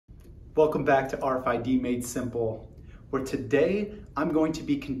Welcome back to RFID Made Simple, where today I'm going to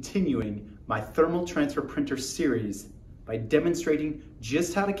be continuing my thermal transfer printer series by demonstrating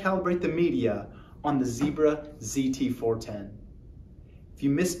just how to calibrate the media on the Zebra ZT410. If you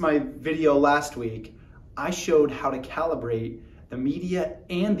missed my video last week, I showed how to calibrate the media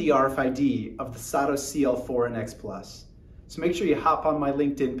and the RFID of the SATO CL4 and X Plus. So make sure you hop on my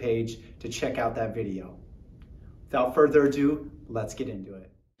LinkedIn page to check out that video. Without further ado, let's get into it.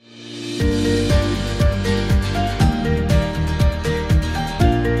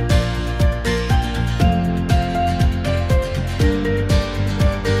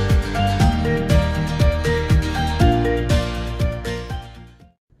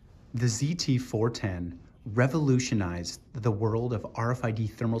 The ZT410 revolutionized the world of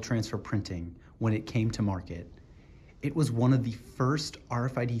RFID thermal transfer printing when it came to market. It was one of the first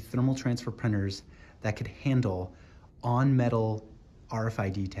RFID thermal transfer printers that could handle on-metal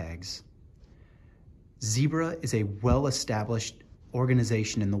RFID tags. Zebra is a well-established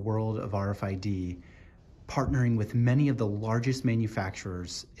organization in the world of RFID, partnering with many of the largest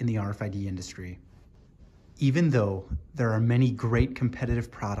manufacturers in the RFID industry. Even though there are many great competitive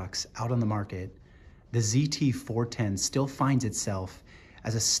products out on the market, the ZT410 still finds itself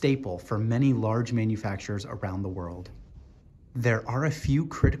as a staple for many large manufacturers around the world. There are a few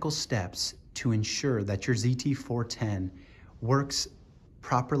critical steps to ensure that your ZT410 works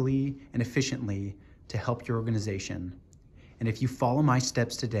properly and efficiently to help your organization. And if you follow my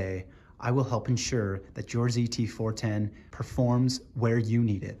steps today, I will help ensure that your ZT410 performs where you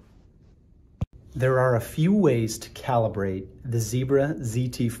need it. There are a few ways to calibrate the Zebra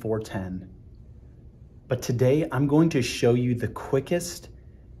ZT410, but today I'm going to show you the quickest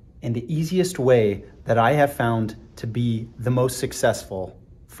and the easiest way that I have found to be the most successful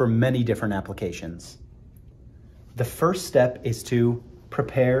for many different applications. The first step is to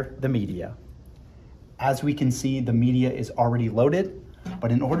prepare the media. As we can see, the media is already loaded, but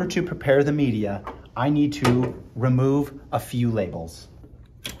in order to prepare the media, I need to remove a few labels.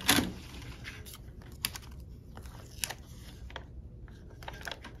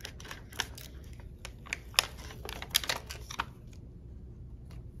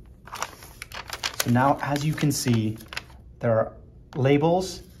 So now, as you can see, there are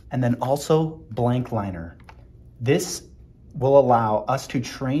labels and then also blank liner. This will allow us to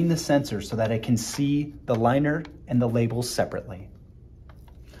train the sensor so that it can see the liner and the labels separately.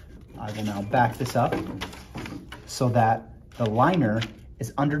 I will now back this up so that the liner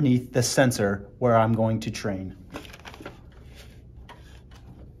is underneath the sensor where I'm going to train.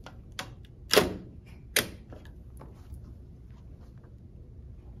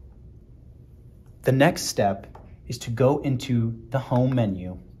 The next step is to go into the home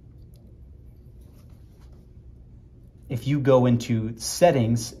menu. If you go into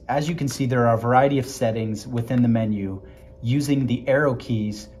settings, as you can see, there are a variety of settings within the menu using the arrow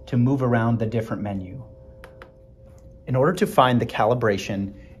keys to move around the different menu. In order to find the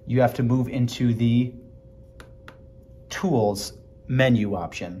calibration, you have to move into the tools menu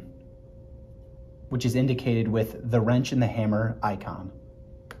option, which is indicated with the wrench and the hammer icon.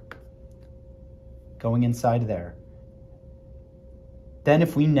 Going inside there. Then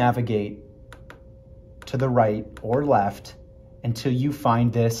if we navigate to the right or left until you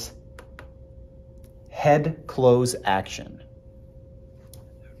find this head close action.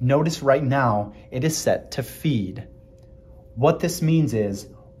 Notice right now it is set to feed. What this means is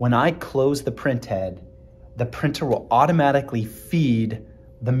when I close the print head, the printer will automatically feed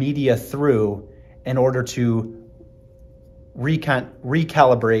the media through in order to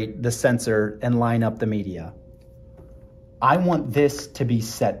recalibrate the sensor and line up the media. I want this to be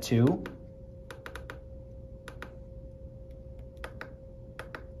set to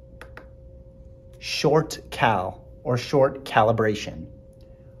short cal or short calibration.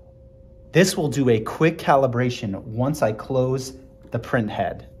 This will do a quick calibration once I close the print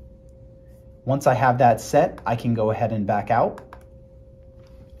head. Once I have that set, I can go ahead and back out.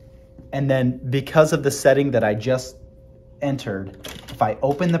 And then because of the setting that I just entered, if I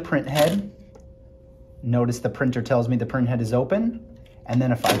open the print head, notice the printer tells me the print head is open. And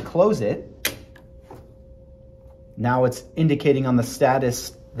then if I close it, now it's indicating on the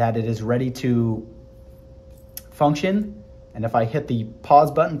status that it is ready to function. And if I hit the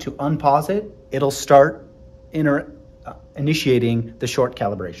pause button to unpause it, it'll start initiating the short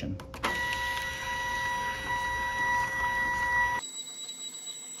calibration.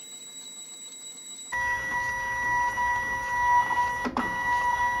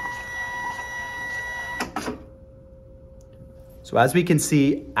 So as we can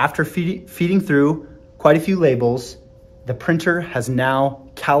see, after feeding through quite a few labels, the printer has now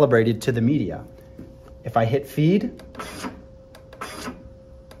calibrated to the media. If I hit feed,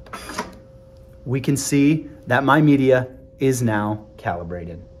 we can see that my media is now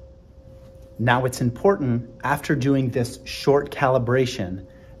calibrated. Now it's important, after doing this short calibration,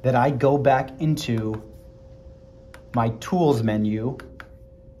 that I go back into my tools menu,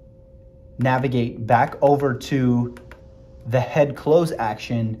 navigate back over to the head close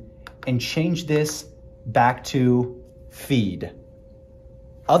action, and change this back to feed.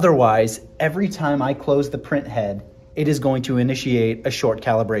 Otherwise, every time I close the print head, it is going to initiate a short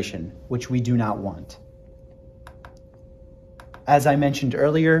calibration, which we do not want. As I mentioned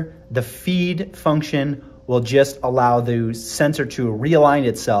earlier, the feed function will just allow the sensor to realign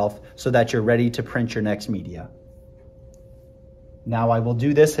itself so that you're ready to print your next media. Now I will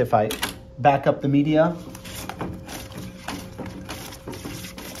do this if I back up the media.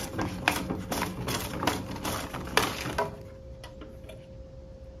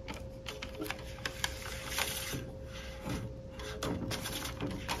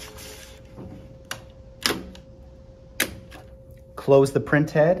 Close the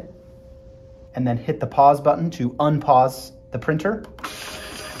print head, and then hit the pause button to unpause the printer.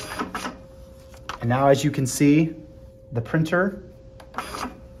 And now, as you can see, the printer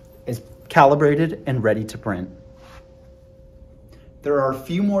is calibrated and ready to print. There are a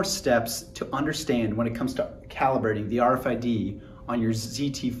few more steps to understand when it comes to calibrating the RFID on your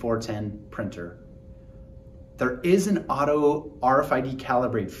ZT410 printer. There is an auto RFID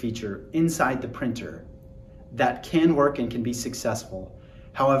calibrate feature inside the printer that can work and can be successful.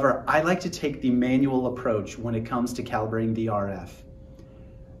 However, I like to take the manual approach when it comes to calibrating the RF.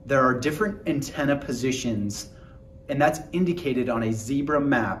 There are different antenna positions, and that's indicated on a Zebra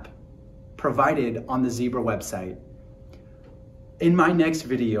map provided on the Zebra website. In my next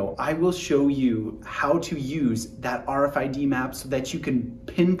video, I will show you how to use that RFID map so that you can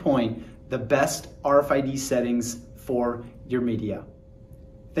pinpoint the best RFID settings for your media.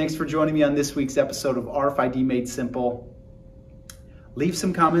 Thanks for joining me on this week's episode of RFID Made Simple. Leave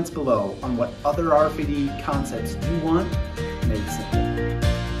some comments below on what other RFID concepts you want made simple.